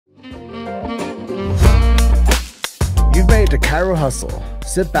You've made it to chirohustle.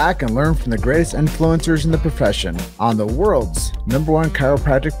 Sit back and learn from the greatest influencers in the profession on the world's #1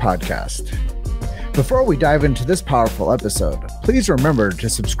 chiropractic podcast. Before we dive into this powerful episode, please remember to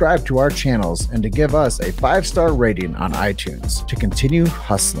subscribe to our channels and to give us a 5-star rating on iTunes to continue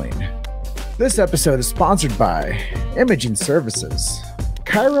hustling. This episode is sponsored by Imaging Services,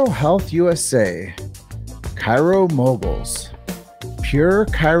 Chiro Health USA, Chiro Moguls, Pure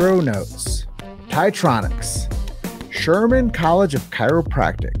Chiro Notes, Titronics, Sherman College of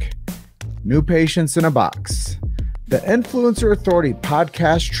Chiropractic, New Patients in a Box, the Influencer Authority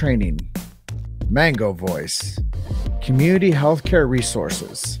Podcast Training, Mango Voice, Community Healthcare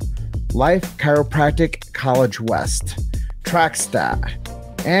Resources, Life Chiropractic College West, TrackStat,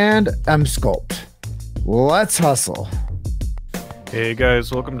 and MSculpt. Let's hustle. Hey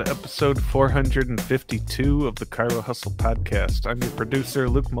guys, welcome to episode 452 of the Chiro Hustle podcast. I'm your producer,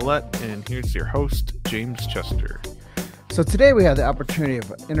 Luke Millette, and here's your host, James Chester. So today we have the opportunity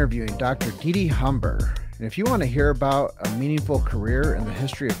of interviewing Dr. Didi Humber. And if you want to hear about a meaningful career in the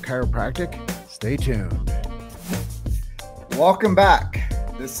history of chiropractic, stay tuned. Welcome back.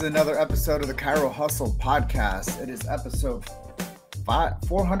 This is another episode of the Chiro Hustle podcast. It is episode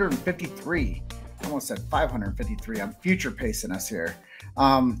 453. I almost said 553. I'm future pacing us here.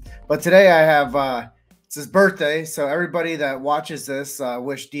 But today I have, it's his birthday. So everybody that watches this,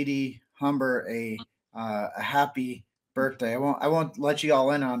 wish Didi Humber a happy birthday. I won't let you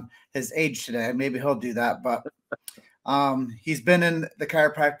all in on his age today. Maybe he'll do that, but he's been in the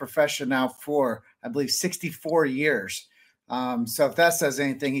chiropractic profession now for, I believe, 64 years. So if that says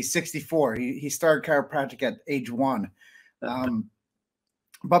anything, he's 64. He started chiropractic at age 1.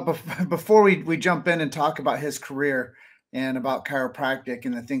 But before we jump in and talk about his career and about chiropractic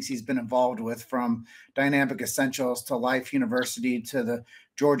and the things he's been involved with, from Dynamic Essentials to Life University to the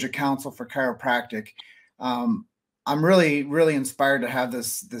Georgia Council for Chiropractic, I'm really, really inspired to have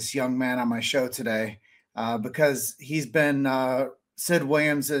this young man on my show today because he's been Sid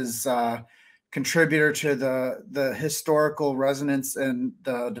Williams's contributor to the historical resonance and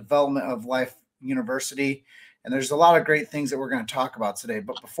the development of Life University. And there's a lot of great things that we're going to talk about today.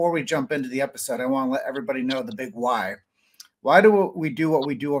 But before we jump into the episode, I want to let everybody know the big why. Why do we do what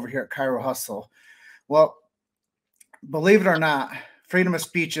we do over here at Chiro Hustle? Well, believe it or not, freedom of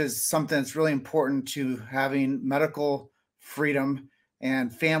speech is something that's really important to having medical freedom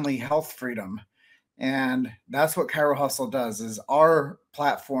and family health freedom. And that's what Chiro Hustle does, is our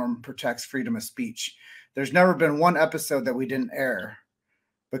platform protects freedom of speech. There's never been one episode that we didn't air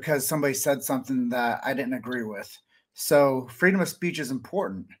because somebody said something that I didn't agree with. So freedom of speech is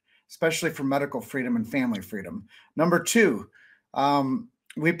important, especially for medical freedom and family freedom. Number 2,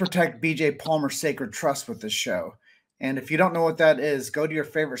 we protect BJ Palmer's sacred trust with this show. And if you don't know what that is, go to your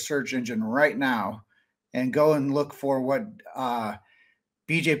favorite search engine right now and go and look for what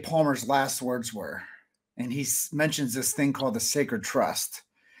BJ Palmer's last words were. And he mentions this thing called the sacred trust.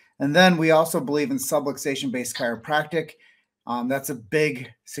 And then we also believe in subluxation-based chiropractic. That's a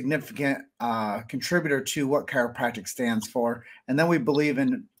big, significant contributor to what chiropractic stands for. And then we believe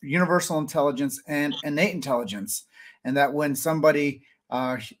in universal intelligence and innate intelligence. And that when somebody,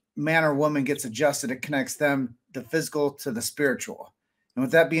 man or woman, gets adjusted, it connects them, the physical to the spiritual. And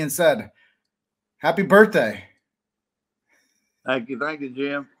with that being said, happy birthday. Thank you,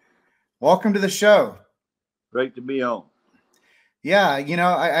 Jim. Welcome to the show. Great to be on. Yeah,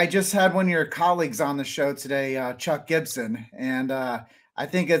 I just had one of your colleagues on the show today, Chuck Gibson, and I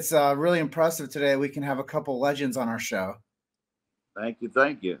think it's really impressive today we can have a couple legends on our show. Thank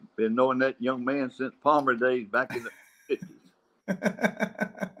you. Been knowing that young man since Palmer days back in the 50s.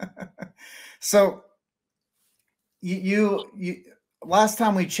 So you last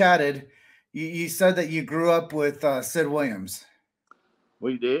time we chatted, you said that you grew up with Sid Williams.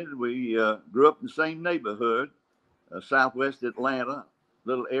 We did. We grew up in the same neighborhood, southwest Atlanta,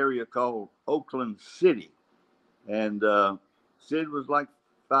 little area called Oakland City. And Sid was like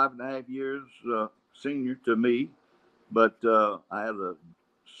 5.5 years senior to me, but I had a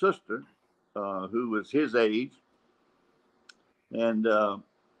sister who was his age. And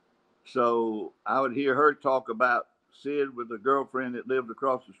so I would hear her talk about Sid with a girlfriend that lived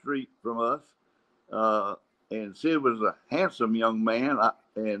across the street from us. And Sid was a handsome young man.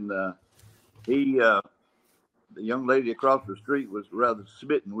 The young lady across the street was rather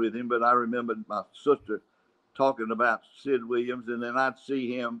smitten with him, but I remembered my sister talking about Sid Williams, and then I'd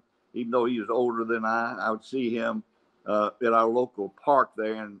see him, even though he was older than I would see him at our local park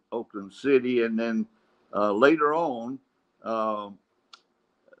there in Oakland City. And then later on, the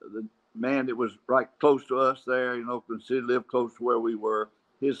man that was right close to us there in Oakland City lived close to where we were.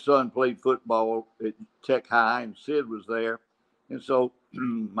 his son played football at Tech High, and Sid was there. And so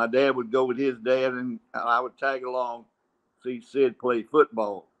my dad would go with his dad, and I would tag along, see Sid play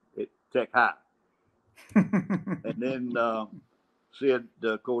football at Tech High. And then Sid,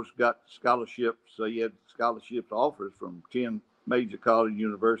 of course, got scholarships. So he had scholarships offers from 10 major college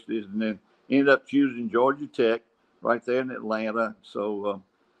universities, and then ended up choosing Georgia Tech right there in Atlanta. So,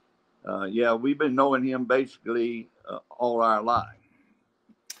 yeah, we've been knowing him basically all our lives.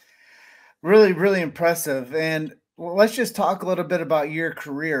 Really, really impressive. And let's just talk a little bit about your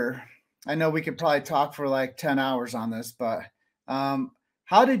career. I know we could probably talk for like 10 hours on this, but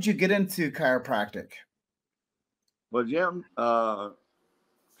how did you get into chiropractic? Well, Jim,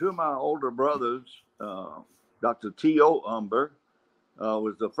 two of my older brothers, Dr. T.O. Humber,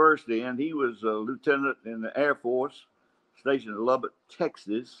 was the first in. He was a lieutenant in the Air Force, stationed in Lubbock,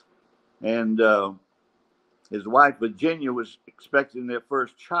 Texas. And his wife, Virginia, was expecting their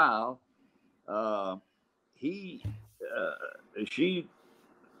first child. She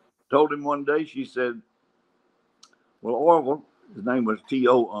told him one day, she said, well, Orville, his name was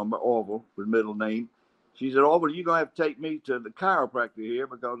T.O. Humber, Orville, his middle name. She said, Orville, you're going to have to take me to the chiropractor here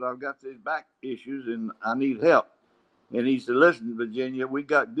because I've got these back issues and I need help. And he said, listen, Virginia, we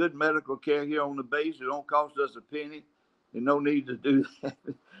got good medical care here on the base. It don't cost us a penny and no need to do that.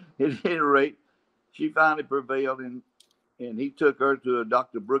 At any rate, she finally prevailed, and he took her to a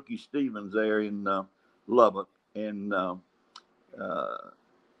Dr. Brookie Stevens there in Lubbock. And, of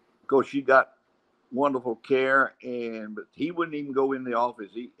course, she got wonderful care, but he wouldn't even go in the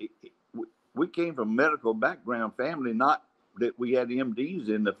office. We came from a medical background family, not that we had MDs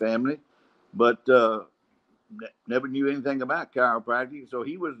in the family, but never knew anything about chiropractic. So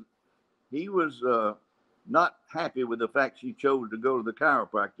he was not happy with the fact she chose to go to the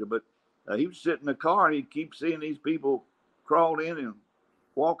chiropractor, but he would sit in the car and he'd keep seeing these people crawl in and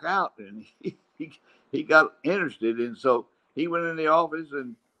walk out, and he got interested. And so he went in the office,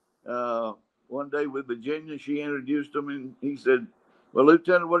 and one day with Virginia, she introduced him, and he said, well,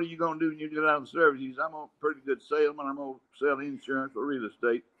 Lieutenant, what are you going to do when you get out of the service? He said, I'm a pretty good salesman. I'm going to sell insurance or real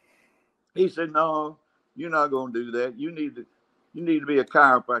estate. He said, no, you're not going to do that. You need to be a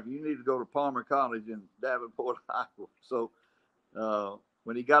chiropractor. You need to go to Palmer College in Davenport, Iowa. So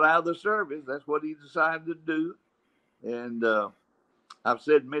when he got out of the service, that's what he decided to do. And I've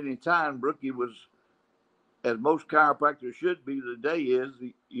said many times, Brookie was, as most chiropractors should be today, is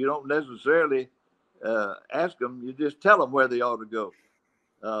you don't necessarily ask them, you just tell them where they ought to go.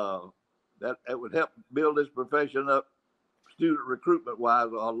 That would help build this profession up, student recruitment wise,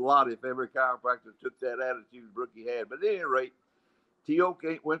 a lot if every chiropractor took that attitude Brookie had. But at any rate, T.O.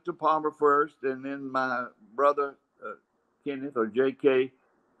 went to Palmer first, and then my brother Kenneth, or J.K.,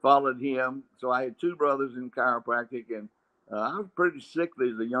 followed him. So I had two brothers in chiropractic, and I was pretty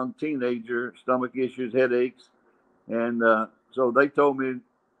sickly as a young teenager, stomach issues, headaches. And so they told me,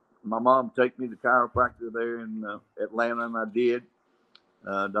 my mom take me to chiropractor there in Atlanta, and I did,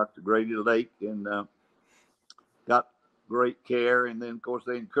 Dr. Grady Lake, and got great care. And then, of course,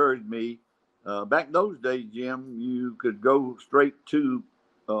 they encouraged me. Back in those days, Jim, you could go straight to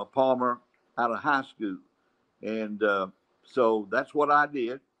Palmer out of high school. And so that's what I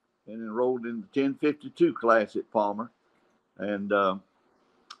did, and enrolled in the 1052 class at Palmer, and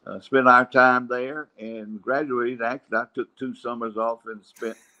spent our time there and graduated. Actually, I took 2 summers off and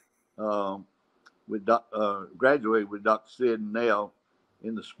spent graduated with Dr. Sid E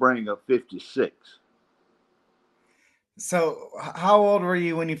in the spring of '56. So how old were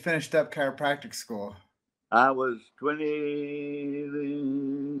you when you finished up chiropractic school? I was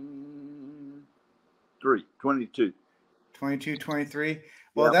 22. 22, 23.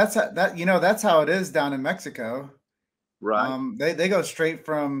 Well, Yep. that's how it is down in Mexico. Right. They go straight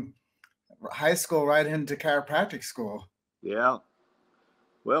from high school right into chiropractic school. Yeah.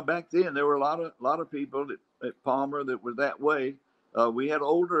 Well, back then there were a lot of people at Palmer that were that way. We had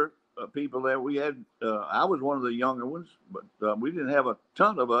older people there. We had I was one of the younger ones, but we didn't have a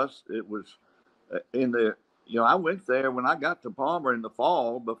ton of us. It was I went there when I got to Palmer in the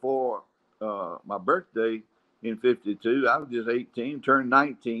fall before my birthday in '52. I was just 18, turned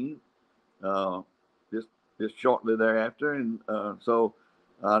 19, just shortly thereafter, and so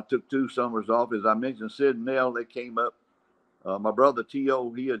I took 2 summers off. As I mentioned, Sid and Nell, they came up. My brother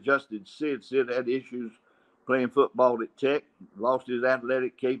T.O., he adjusted Sid. Sid had issues playing football at Tech, lost his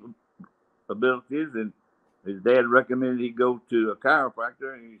athletic capabilities, and his dad recommended he go to a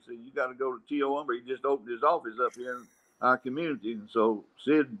chiropractor, and he said, you got to go to T.O. Humber. He just opened his office up here in our community. And so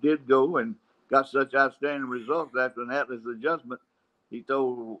Sid did go and got such outstanding results after an atlas adjustment. He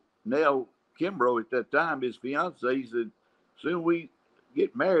told Nell Kimbrough at that time, his fiance, he said, soon we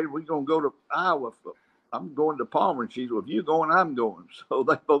get married. We're going to go to Iowa. I'm going to Palmer. And she said, well, if you're going, I'm going. So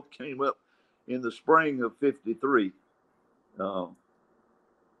they both came up in the spring of 53.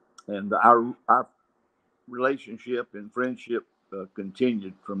 And our relationship and friendship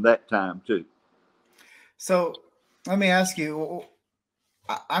continued from that time too. So let me ask you,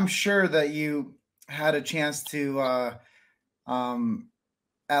 I'm sure that you had a chance to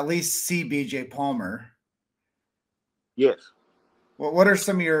at least see BJ Palmer. Yes. Well, what are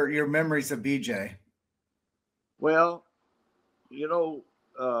some of your memories of BJ? Well, Sid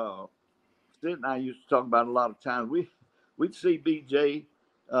and I used to talk about a lot of times. We'd see BJ.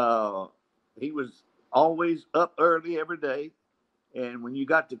 He was always up early every day. And when you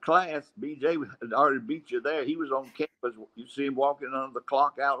got to class, BJ had already beat you there. He was on campus. You see him walking under the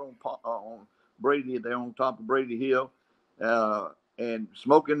clock out on Brady, there on top of Brady Hill, and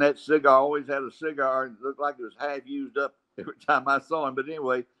smoking that cigar. Always had a cigar. It looked like it was half used up every time I saw him. But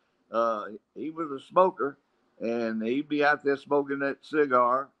anyway, he was a smoker, and he'd be out there smoking that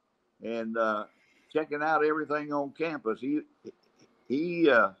cigar and checking out everything on campus. He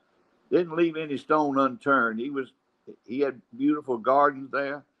didn't leave any stone unturned. He had beautiful gardens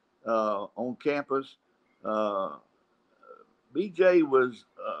there on campus. BJ was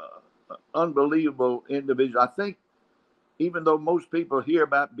an unbelievable individual. I think even though most people hear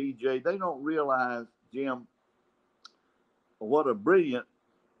about BJ, they don't realize, Jim, what a brilliant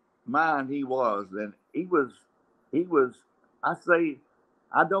mind he was. And he was, I say,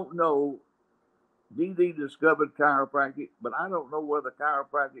 I don't know, DD discovered chiropractic, but I don't know whether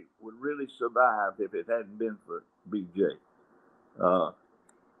chiropractic would really survive if it hadn't been for BJ.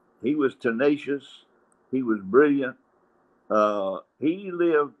 He was tenacious. He was brilliant. He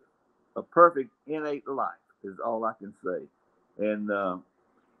lived a perfect innate life, is all I can say. And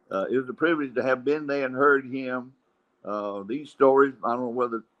it was a privilege to have been there and heard him. These stories, I don't know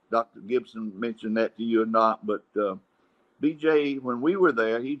whether Dr. Gibson mentioned that to you or not, but BJ, when we were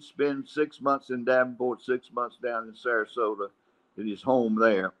there, he'd spend 6 months in Davenport, 6 months down in Sarasota at his home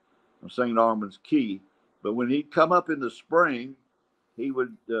there on St. Armand's Key. But when he'd come up in the spring, he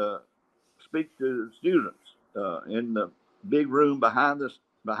would speak to the students in the big room behind the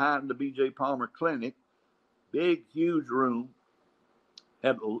BJ Palmer Clinic. Big, huge room.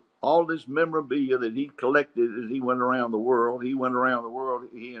 Had all this memorabilia that he collected as he went around the world. He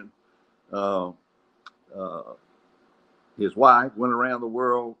and his wife went around the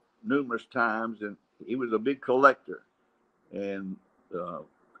world numerous times, and he was a big collector. And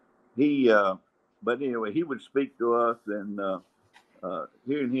but anyway, he would speak to us, and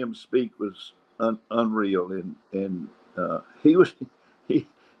hearing him speak was unreal. And he was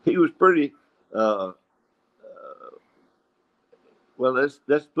pretty. Well, let's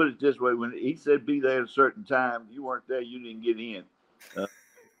put it this way: when he said be there at a certain time, you weren't there, you didn't get in.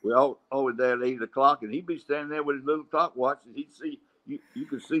 We always there at 8 o'clock, and he'd be standing there with his little clock watch, and he'd see you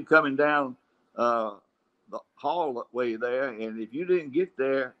could see coming down the hallway there, and if you didn't get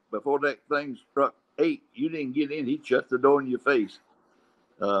there before that thing struck 8, you didn't get in. He'd shut the door in your face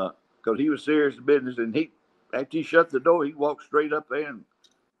because he was serious business, and after he shut the door, he'd walk straight up there and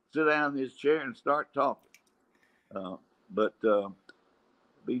sit down in his chair and start talking. But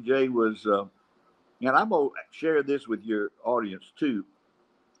BJ was, and I'm going to share this with your audience too,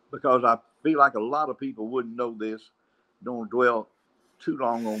 because I feel like a lot of people wouldn't know this. Don't dwell too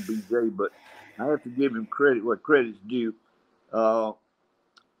long on BJ, but I have to give him credit where credit's due.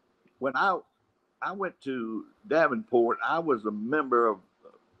 When I went to Davenport, I was a member of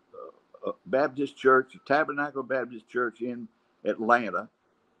a Baptist church, Tabernacle Baptist Church in Atlanta,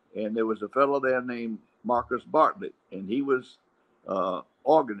 and there was a fellow there named Marcus Bartlett, and he was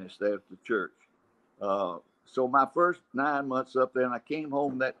organist there at the church. So my first 9 months up there, and I came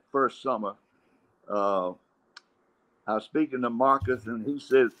home that first summer, I was speaking to Marcus, and he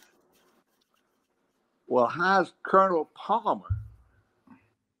said, well, how's Colonel Palmer?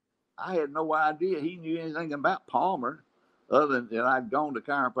 I had no idea he knew anything about Palmer other than I'd gone to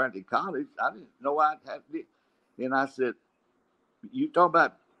chiropractic college. I didn't know I'd have to. And I said, you talking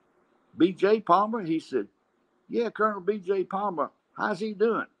about BJ Palmer? He said, yeah, Colonel BJ Palmer. How's he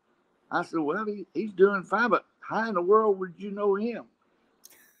doing? I said, well, he's doing fine, but how in the world would you know him?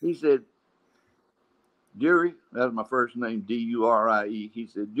 He said, Durie, that was my first name, Durie. He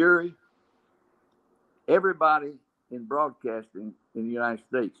said, Durie, everybody in broadcasting in the United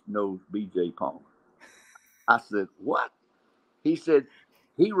States knows BJ Palmer. I said, what? He said,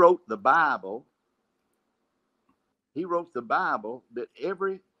 he wrote the Bible. He wrote the Bible that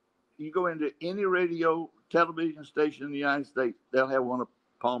you go into any radio, television station in the United States, they'll have one of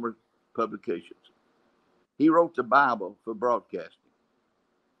Palmer's publications. He wrote the Bible for broadcasting.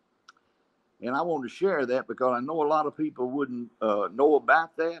 And I wanted to share that because I know a lot of people wouldn't know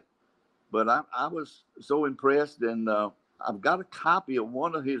about that. But I was so impressed, and I've got a copy of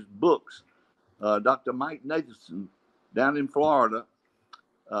one of his books. Dr. Mike Nathanson down in Florida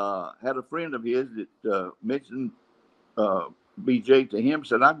had a friend of his that mentioned BJ to him,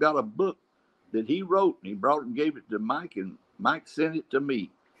 said, I've got a book that he wrote, and he brought it and gave it to Mike, and Mike sent it to me.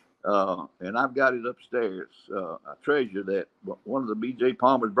 And I've got it upstairs. I treasure that. One of the BJ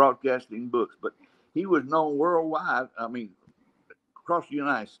Palmer's broadcasting books, but he was known worldwide. I mean, across the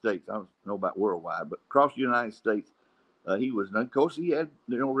United States. I don't know about worldwide, but across the United States, he was known. Of course, he had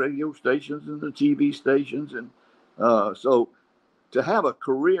radio stations and the TV stations, and so to have a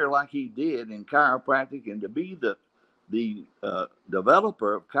career like he did in chiropractic and to be the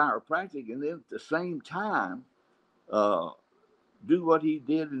developer of chiropractic, and then at the same time do what he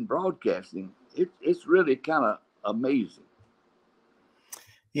did in broadcasting, it's really kind of amazing.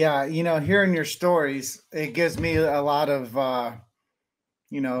 Yeah, hearing your stories, it gives me a lot of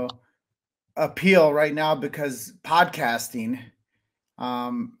appeal right now, because podcasting,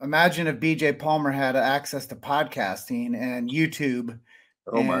 imagine if BJ Palmer had access to podcasting and YouTube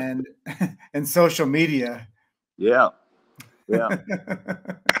and social media. Yeah. Well,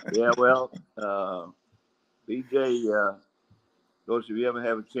 BJ, of course, if you ever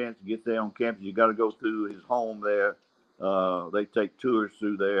have a chance to get there on campus, you got to go through his home there. They take tours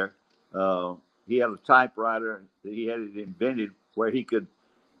through there. He had a typewriter that he had it invented where he could,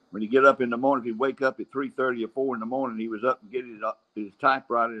 when you get up in the morning, if he'd wake up at 3:30 or 4 in the morning, he was up and getting his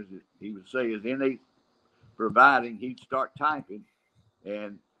typewriter, as he would say, his innate providing, he'd start typing.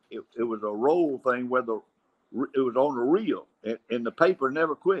 And it was a roll thing where it was on a reel, and the paper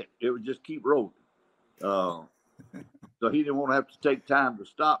never quit. It would just keep rolling. So he didn't want to have to take time to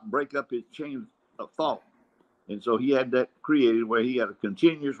stop and break up his chain of thought. And so he had that created where he had a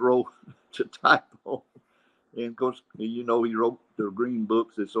continuous roll to type on. And of course, he wrote the green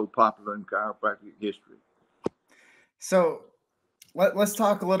books that's so popular in chiropractic history. So let's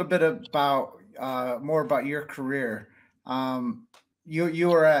talk a little bit about more about your career. You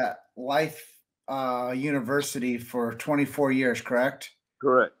were at Life University for 24 years, correct?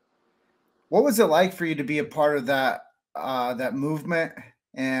 Correct. What was it like for you to be a part of that movement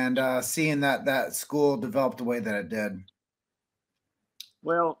and seeing that school develop the way that it did?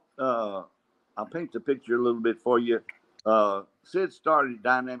 Well, I'll paint the picture a little bit for you. Sid started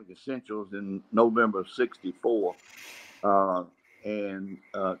Dynamic Essentials in November of '64. And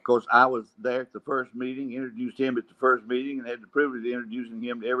of course, I was there at the first meeting, introduced him at the first meeting, and had the privilege of introducing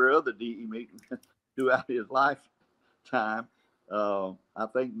him to every other DE meeting throughout his lifetime. I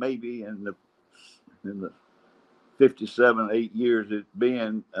think maybe in the 8 years it's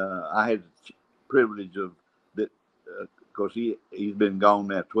been, I had the privilege of that. Of course, he's been gone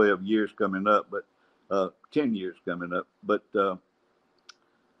now 12 years coming up, but 10 years coming up. But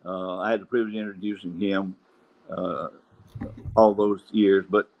I had the privilege of introducing him all those years.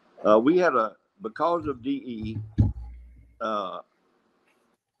 But we had because of DE,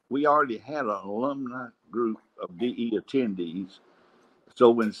 we already had an alumni group of DE attendees.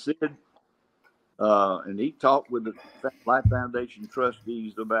 So when Sid, and he talked with the Life Foundation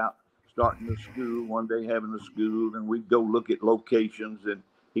trustees about starting a school, one day having a school, and we'd go look at locations, and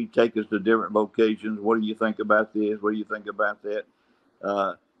he'd take us to different locations. What do you think about this? What do you think about that?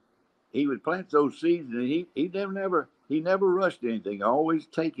 He would plant those seeds, and he never rushed anything. I always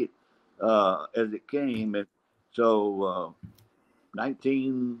take it as it came. And so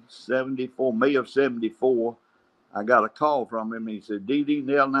 1974, May of '74, I got a call from him. He said, DD,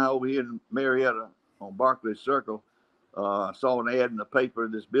 Nell and I over here in Marietta on Barclay Circle, I saw an ad in the paper,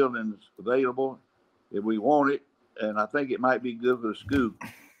 this building is available if we want it, and I think it might be good for the school.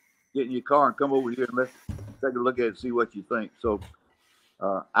 Get in your car and come over here and let's take a look at it and see what you think. So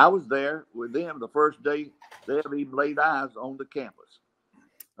I was there with them the first day they ever even laid eyes on the campus.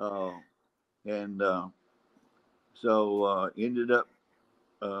 So ended up,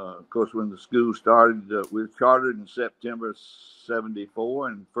 of course, when the school started, we were chartered in September '74,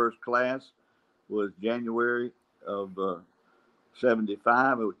 and first class was January of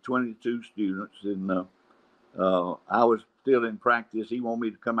 '75. It was 22 students, and I was still in practice. He wanted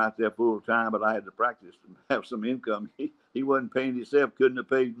me to come out there full time, but I had to practice to have some income. He wasn't paying himself, couldn't have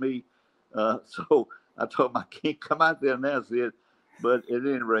paid me. So I told him I can't come out there now, Sid. But at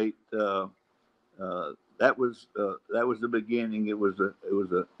any rate, that was the beginning. It was a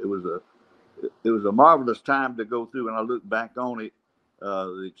marvelous time to go through, and I look back on it,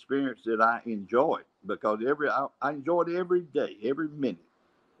 the experience that I enjoyed, because I enjoyed every day, every minute.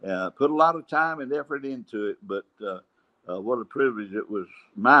 Put a lot of time and effort into it, but what a privilege it was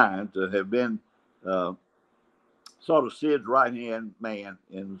mine to have been sort of Sid's right-hand man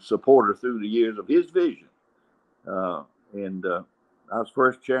and supporter through the years of his vision. And I was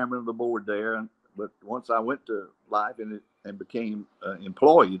first chairman of the board there, but once I went to life and became an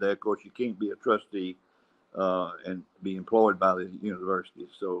employee there, of course, you can't be a trustee and be employed by the university.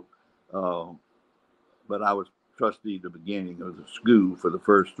 So, but I was trustee at the beginning of the school for the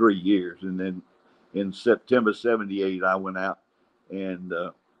first 3 years. And then in September 78, I went out and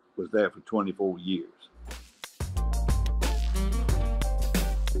was there for 24 years.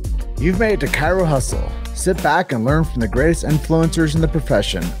 You've made it to Chiro Hustle. Sit back and learn from the greatest influencers in the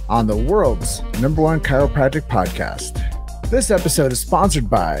profession on the world's #1 chiropractic podcast. This episode is sponsored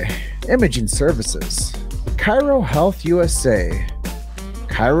by Imaging Services, Chiro Health USA,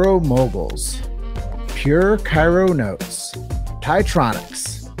 Chiro Moguls, Pure Chiro Notes,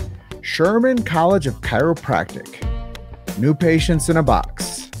 Titronics, Sherman College of Chiropractic, New Patients in a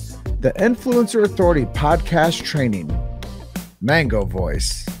Box, the Influencer Authority Podcast Training, Mango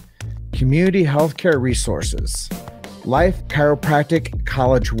Voice, Community Healthcare Resources, Life Chiropractic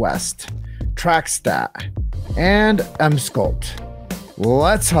College West, TrackStat, and MSculpt.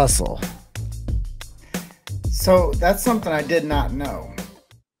 Let's hustle. So that's something I did not know.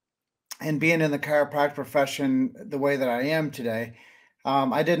 And being in the chiropractic profession the way that I am today,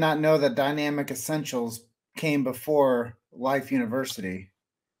 I did not know that Dynamic Essentials came before Life University.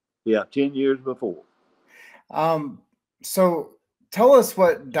 Yeah, 10 years before. So tell us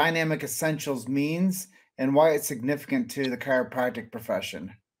what Dynamic Essentials means and why it's significant to the chiropractic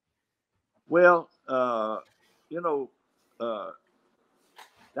profession. Well,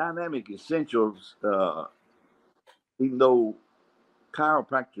 Dynamic Essentials, even though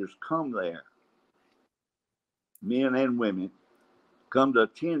chiropractors come there, men and women, come to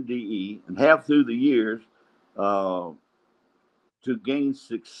attend DE and have through the years to gain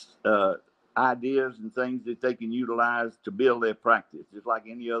ideas and things that they can utilize to build their practice, just like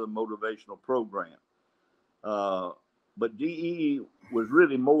any other motivational program. But DE was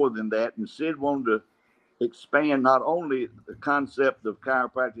really more than that, and Sid wanted to expand not only the concept of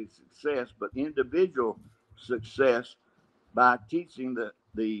chiropractic success, but individual success by teaching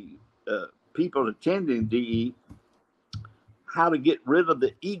the people attending DE how to get rid of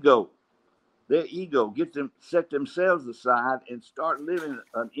their ego, set themselves aside and start living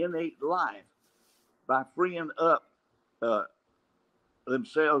an innate life by freeing up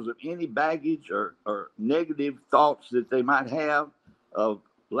themselves of any baggage or negative thoughts that they might have of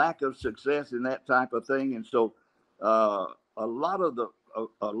lack of success in that type of thing. And so a lot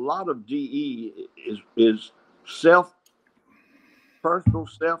of DE is personal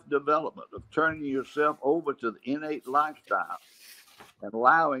self-development, of turning yourself over to the innate lifestyle and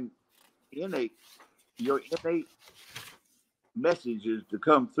allowing your innate messages to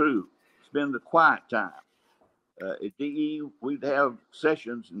come through. Spend the quiet time. At DE, we'd have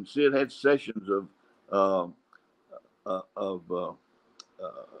sessions, and Sid had sessions of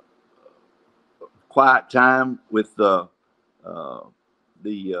quiet time with the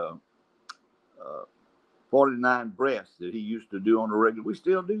 49 breaths that he used to do on a regular. We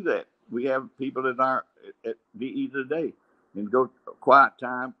still do that. We have people at DE today, and go quiet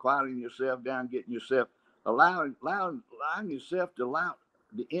time, quieting yourself down, getting yourself, allowing yourself to allow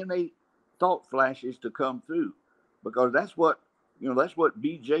the innate thought flashes to come through, because that's what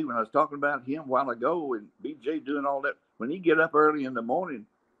BJ, when I was talking about him a while ago, and BJ doing all that, when he get up early in the morning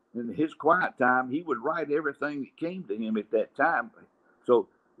in his quiet time, he would write everything that came to him at that time. So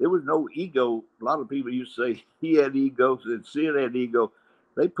there was no ego. A lot of people used to say he had ego, and Sid had ego.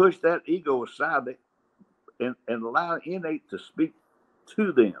 They pushed that ego aside and allowed innate to speak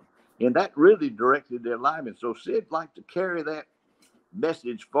to them. And that really directed their life. And so Sid liked to carry that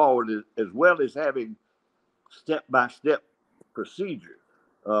message forward, as well as having step-by-step procedure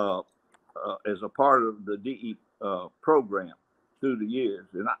as a part of the DE program through the years.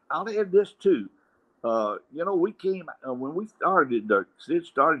 And I'll add this too. We came, when we started, Sid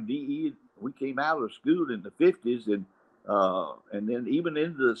started DE, we came out of school in the 50s, and then even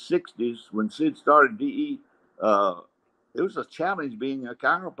into the 60s when Sid started DE, it was a challenge being a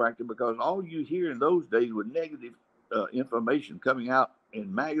chiropractor, because all you hear in those days was negative information coming out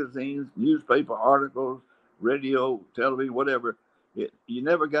in magazines, newspaper articles, radio, television, whatever. You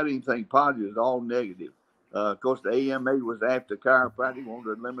never got anything positive. It's all negative. Of course, the AMA was after chiropractic, wanted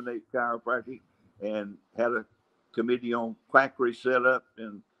to eliminate chiropractic, and had a committee on quackery set up,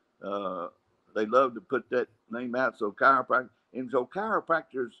 and they loved to put that name out. So chiropractic, and so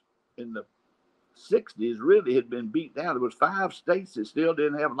chiropractors in the 60s really had been beat down. There was 5 states that still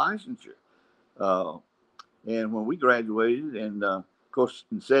didn't have licensure. And when we graduated, and of course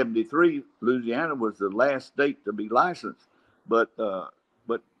in '73, Louisiana was the last state to be licensed. But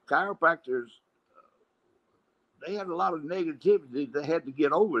chiropractors, they had a lot of negativity they had to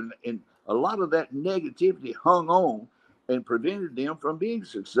get over, and a lot of that negativity hung on and prevented them from being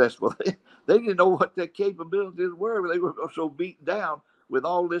successful. They didn't know what their capabilities were. They were so beat down with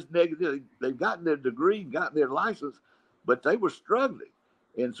all this negativity. They've gotten their degree, gotten their license, but they were struggling.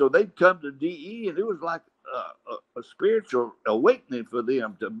 And so they'd come to DE, and it was like a spiritual awakening for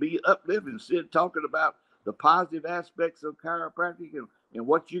them to be uplifting. Sid talking about the positive aspects of chiropractic and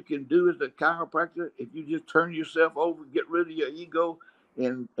what you can do as a chiropractor if you just turn yourself over, get rid of your ego,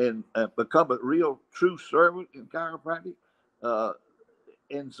 and become a real true servant in chiropractic.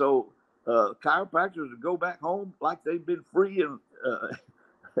 And so chiropractors would go back home like they've been free, and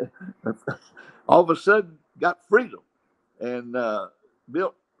all of a sudden got freedom and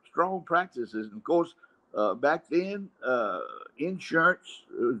built strong practices. And of course, back then, insurance,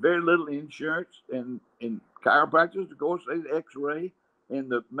 there was very little insurance, and chiropractors, of course, they X-ray, and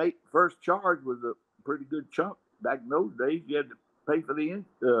the first charge was a pretty good chunk. Back in those days, you had to pay for the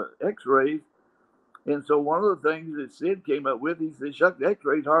X-rays. And so one of the things that Sid came up with, he said, shucks,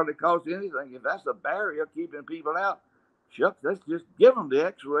 X-rays hardly cost anything. If that's a barrier keeping people out, shucks, let's just give them the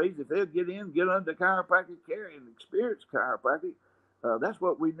X-rays. If they'll get under chiropractic care and experience chiropractic, that's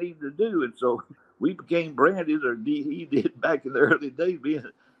what we need to do. And so we became branded, or he did back in the early days, being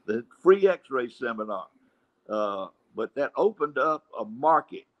the free X-ray seminar. But that opened up a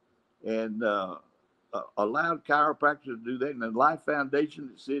market and allowed chiropractors to do that. And the Life Foundation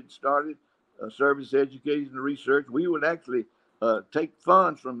that Sid started, service education and research, we would actually take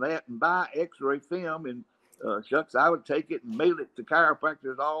funds from that and buy X-ray film, and shucks, I would take it and mail it to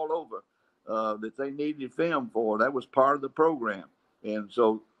chiropractors all over that they needed film for. That was part of the program. And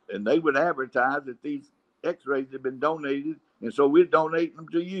so, and they would advertise that these X-rays had been donated, and so we'd donate them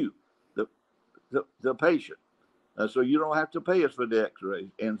to you, the patient. So you don't have to pay us for the X-rays.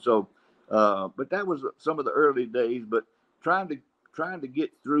 And so, but that was some of the early days. But trying to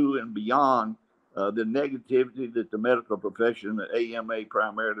get through and beyond the negativity that the medical profession, the AMA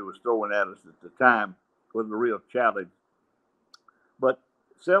primarily, was throwing at us at the time was a real challenge. But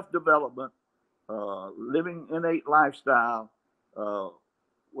self-development, living innate lifestyle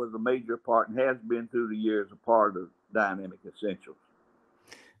was a major part, and has been through the years a part of Dynamic Essentials.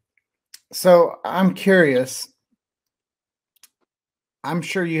 So I'm curious. I'm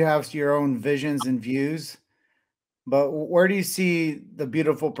sure you have your own visions and views, but where do you see the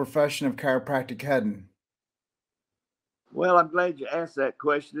beautiful profession of chiropractic heading? Well, I'm glad you asked that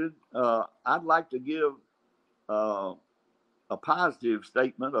question. I'd like to give a positive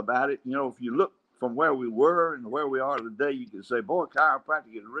statement about it. You know, if you look from where we were and where we are today, you can say, boy,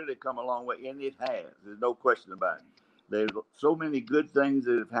 chiropractic has really come a long way, and it has. There's no question about it. There's so many good things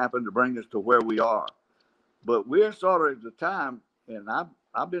that have happened to bring us to where we are. But we're sort of at the time, and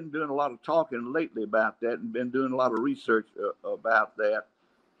I've been doing a lot of talking lately about that, and been doing a lot of research about that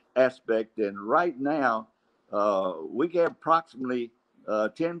aspect. And right now, we have approximately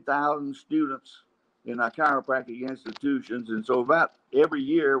 10,000 students in our chiropractic institutions, and so about every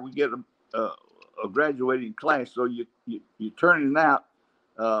year we get a graduating class. So you're turning out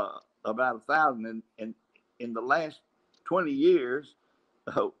about 1,000, and in the last 20 years,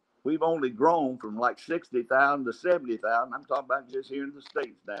 we've only grown from like 60,000 to 70,000. I'm talking about just here in the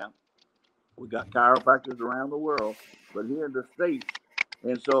States now. We got chiropractors around the world, but here in the States.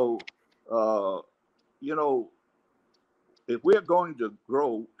 And so, you know, if we're going to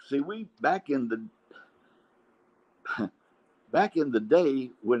grow, see, we back in the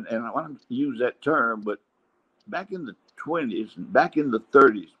day when, and I want to use that term, but back in the 20s and back in the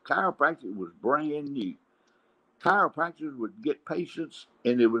 30s, chiropractic was brand new. Chiropractors would get patients,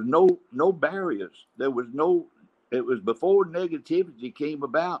 and there was no barriers. There was no. It was before negativity came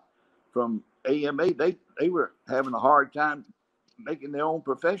about from AMA. They were having a hard time making their own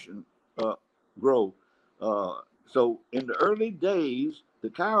profession grow. So in the early days, the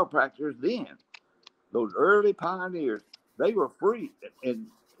chiropractors then, those early pioneers, they were free. And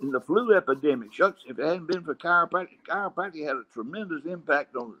in the flu epidemic, shucks, if it hadn't been for chiropractic had a tremendous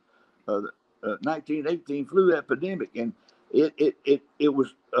impact on the 1918 flu epidemic. And it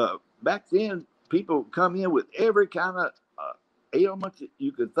was back then, people come in with every kind of ailment that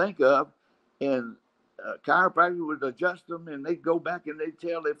you could think of, and chiropractic would adjust them, and they'd go back and they'd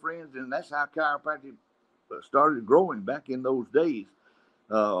tell their friends, and that's how chiropractic started growing back in those days.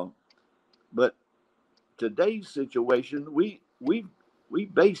 But today's situation, we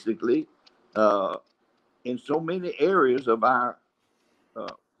basically in so many areas of our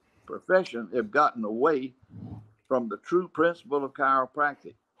profession have gotten away from the true principle of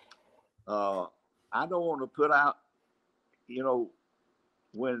chiropractic. I don't want to put out,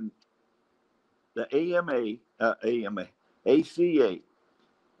 when the ACA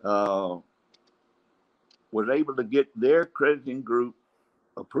was able to get their accrediting group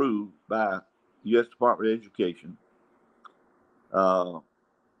approved by U.S. Department of Education,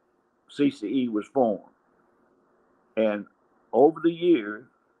 CCE was formed. And over the years,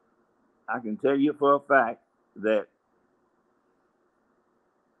 I can tell you for a fact that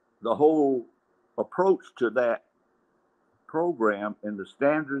the whole approach to that program and the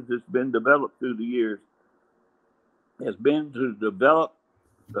standards that's been developed through the years has been to develop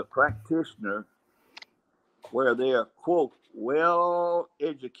the practitioner where they are, quote, well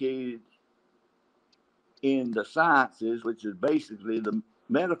educated in the sciences, which is basically the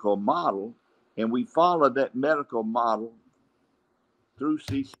medical model, and we follow that medical model through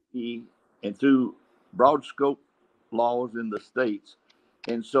CCE and through broad scope laws in the states.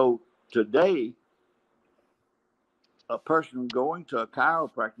 And so today, a person going to a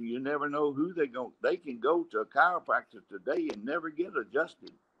chiropractor, you never know who they can go to a chiropractor today and never get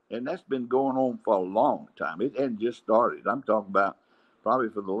adjusted. And that's been going on for a long time. It hadn't just started. I'm talking about probably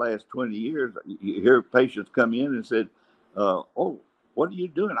for the last 20 years. You hear patients come in and said, oh, what are you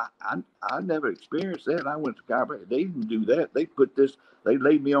doing? I never experienced that. I went to chiropractic. They didn't do that. They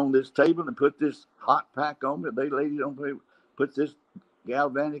laid me on this table and put this hot pack on me. They laid it on me, put this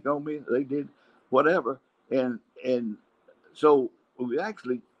galvanic on me. They did whatever. And so we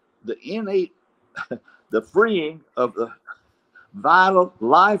actually, the innate, the freeing of the vital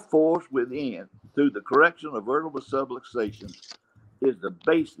life force within through the correction of vertebral subluxation is the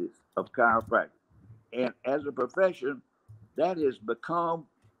basis of chiropractic. And as a profession, that has become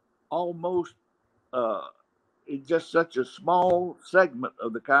almost it's just such a small segment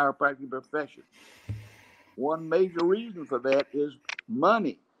of the chiropractic profession. One major reason for that is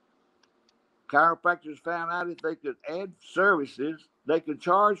money. Chiropractors found out if they could add services, they could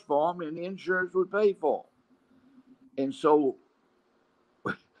charge for them and the insurance would pay for them. And so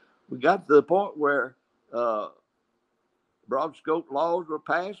we got to the point where broad scope laws were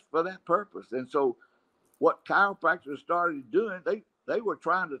passed for that purpose. And so what chiropractors started doing, they were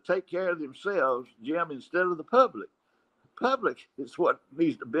trying to take care of themselves, Jim, instead of the public. The public is what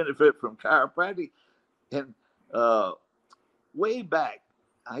needs to benefit from chiropractic. And way back,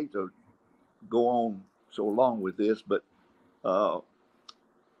 I hate to go on so long with this, but there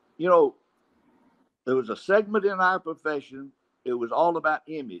was a segment in our profession. It was all about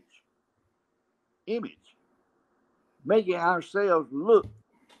image, making ourselves look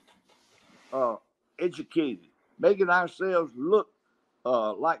educated, making ourselves look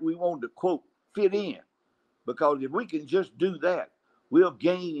like we wanted to, quote, fit in. Because if we can just do that, we'll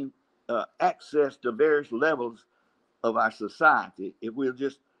gain access to various levels of our society if we'll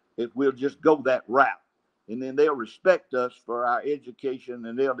just go that route. And then they'll respect us for our education,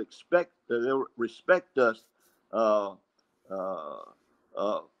 and they'll respect us for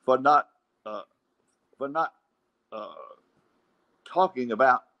not talking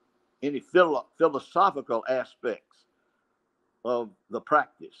about any philosophical aspects of the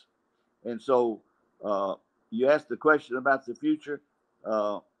practice. And so you asked the question about the future.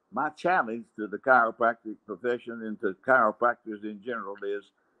 My challenge to the chiropractic profession and to chiropractors in general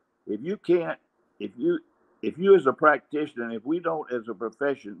is, if you as a practitioner, and if we don't as a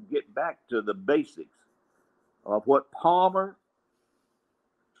profession get back to the basics of what Palmer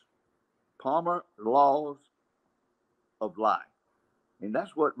laws of life, and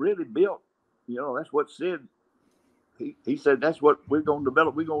that's what really built, that's what Sid, he said that's what we're going to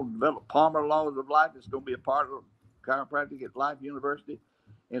develop. We're going to develop Palmer laws of life. It's going to be a part of chiropractic at Life University.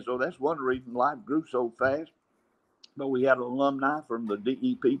 And so that's one reason Life grew so fast. But we had alumni from the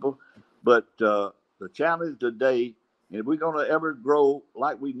DE people. But the challenge today, and if we're going to ever grow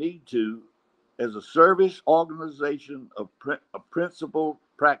like we need to, as a service organization of principal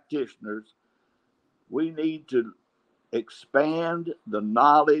practitioners, we need to expand the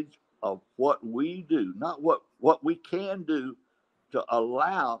knowledge of what we do, not what we can do, to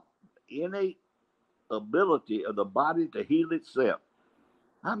allow innate ability of the body to heal itself.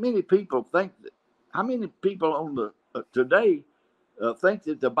 How many people on the today think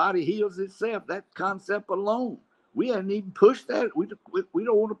that the body heals itself? That concept alone, we hadn't even pushed that. We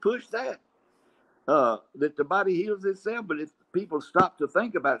don't want to push that, that the body heals itself. But if people stop to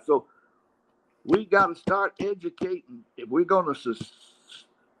think about it, so we got to start educating if we're going to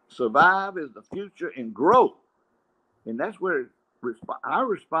survive as the future and grow. And that's where our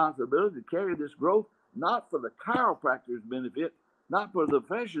responsibility to carry this growth, not for the chiropractor's benefit, not for the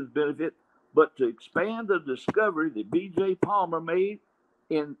profession's benefit, but to expand the discovery that B.J. Palmer made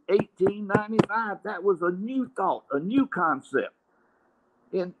in 1895. That was a new thought, a new concept.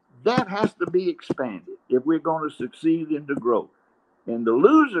 And that has to be expanded if we're going to succeed in the growth. And the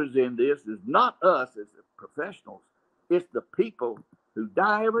losers in this is not us as the professionals. It's the people who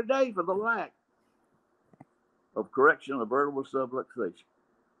die every day for the lack of correction of vertebral subluxation.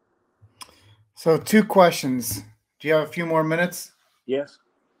 So 2 questions. Do you have a few more minutes? Yes.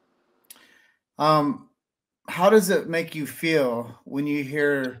 How does it make you feel when you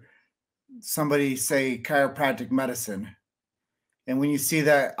hear somebody say chiropractic medicine, and when you see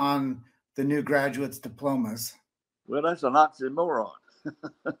that on the new graduates' diplomas? Well, that's an oxymoron.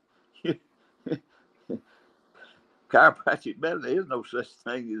 Chiropractic medicine, there is no such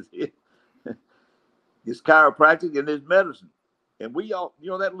thing as it. It's chiropractic and it's medicine. And we all,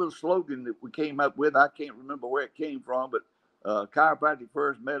 that little slogan that we came up with, I can't remember where it came from, but chiropractic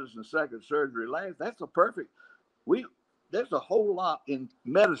first, medicine second, surgery last. That's a perfect. There's a whole lot in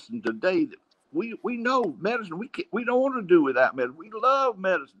medicine today that we know medicine. We don't want to do without medicine. We love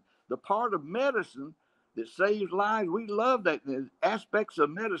medicine. The part of medicine that saves lives, we love that. There's aspects of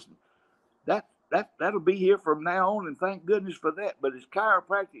medicine that'll be here from now on, and thank goodness for that. But it's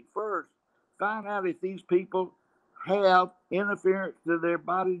chiropractic first. Find out if these people have interference to their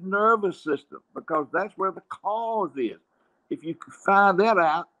body's nervous system, because that's where the cause is. If you find that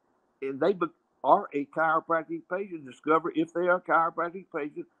out, and they are a chiropractic patient, discover if they are a chiropractic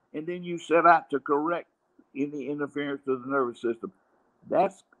patient, and then you set out to correct any interference to the nervous system.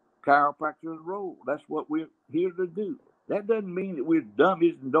 That's chiropractor's role. That's what we're here to do. That doesn't mean that we're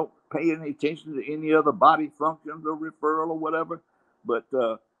dummies and don't pay any attention to any other body functions or referral or whatever. But,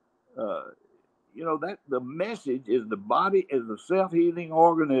 that the message is the body is a self-healing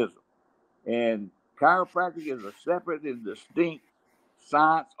organism. And chiropractic is a separate and distinct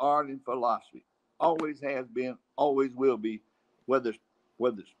science, art, and philosophy. Always has been, always will be, whether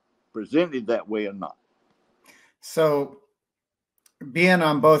it's presented that way or not. So, being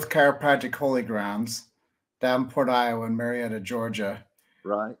on both chiropractic holy grounds, Davenport, Iowa, and Marietta, Georgia,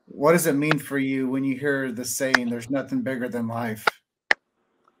 right? What does it mean for you when you hear the saying, "There's nothing bigger than life"?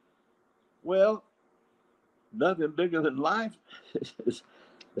 Well, nothing bigger than life.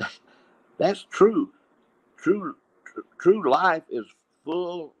 That's true. True life is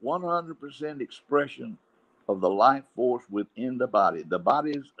full 100% expression of the life force within the body. The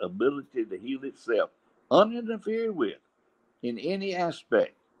body's ability to heal itself, uninterfered with in any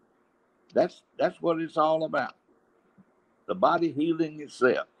aspect. That's what it's all about. The body healing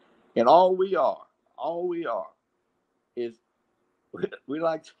itself. And all we are is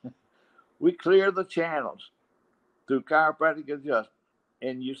we clear the channels through chiropractic adjustment.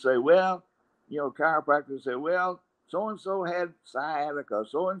 And you say, well, chiropractors say, well, so-and-so had sciatica,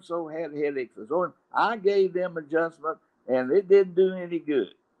 so-and-so had headaches, I gave them adjustment and it didn't do any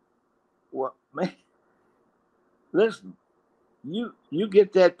good. Well, man, listen, you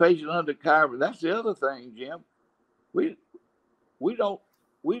get that patient under chiropractic. That's the other thing, Jim. We don't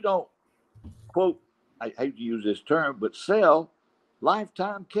quote, I hate to use this term, but sell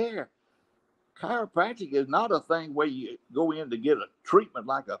lifetime care. Chiropractic is not a thing where you go in to get a treatment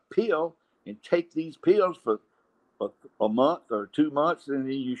like a pill and take these pills for a month or 2 months and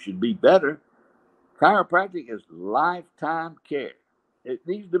then you should be better. Chiropractic is lifetime care. It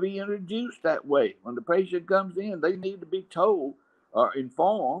needs to be introduced that way. When the patient comes in, they need to be told or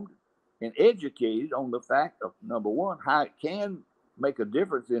informed and educated on the fact of, number one, how it can make a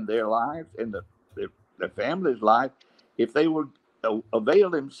difference in their lives and their family's life if they would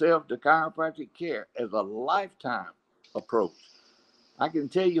avail themselves to chiropractic care as a lifetime approach. I can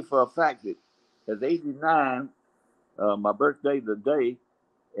tell you for a fact that at 89, my birthday today,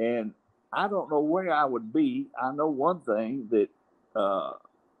 and I don't know where I would be. I know one thing, that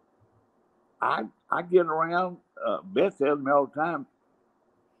I get around. Beth tells me all the time,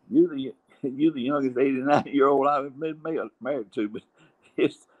 you the youngest 89-year-old I've been married to, but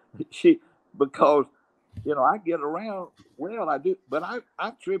because I get around. Well, I do, but I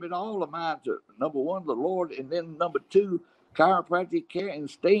attribute all of mine to, number one, the Lord, and then number two, chiropractic care and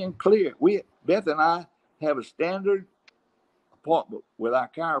staying clear. Beth and I have a standard appointment with our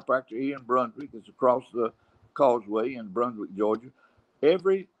chiropractor here in Brunswick. It's across the causeway in Brunswick, Georgia.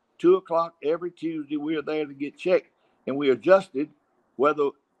 Every 2 o'clock every Tuesday, we're there to get checked, and we adjusted. Whether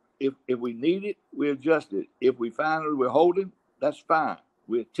if we need it, we adjust it. If we find it we're holding, that's fine.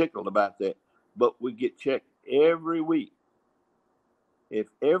 We're tickled about that, but we get checked every week. If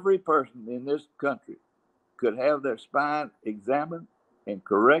every person in this country could have their spine examined and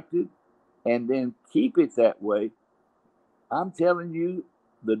corrected and then keep it that way, I'm telling you,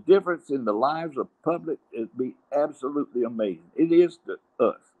 the difference in the lives of public is be absolutely amazing. It is to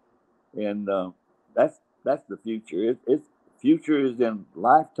us, and that's the future. It's future is in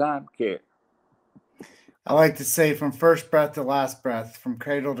lifetime care. I like to say from first breath to last breath, from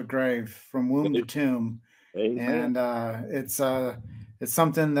cradle to grave, from womb to tomb. Amen. And it's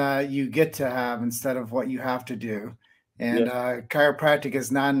something that you get to have instead of what you have to do. And chiropractic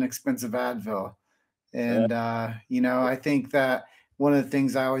is not an expensive Advil. And I think that one of the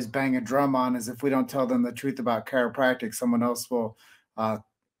things I always bang a drum on is if we don't tell them the truth about chiropractic, someone else will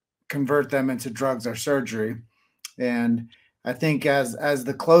convert them into drugs or surgery. And I think as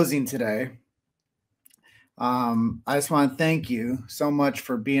the closing today, I just want to thank you so much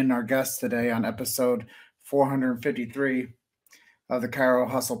for being our guest today on episode 453 of the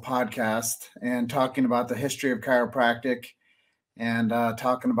Chirohustle podcast and talking about the history of chiropractic and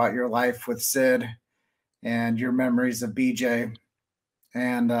talking about your life with Sid and your memories of BJ.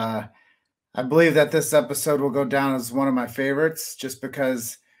 And I believe that this episode will go down as one of my favorites just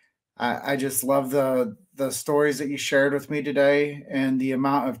because I just love the stories that you shared with me today and the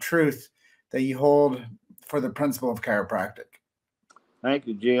amount of truth that you hold for the principle of chiropractic. Thank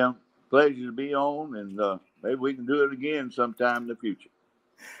you, Jim. Pleasure to be on, and maybe we can do it again sometime in the future.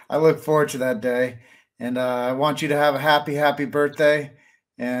 I look forward to that day, and I want you to have a happy birthday,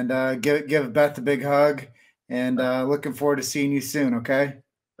 and give Beth a big hug, and looking forward to seeing you soon, okay?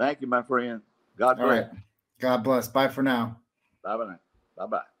 Thank you, my friend. God bless. All right. God bless. Bye for now. Bye-bye.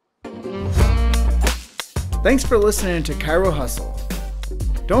 Bye-bye. Thanks for listening to Chiro Hustle.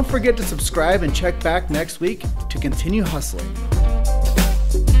 Don't forget to subscribe and check back next week to continue hustling.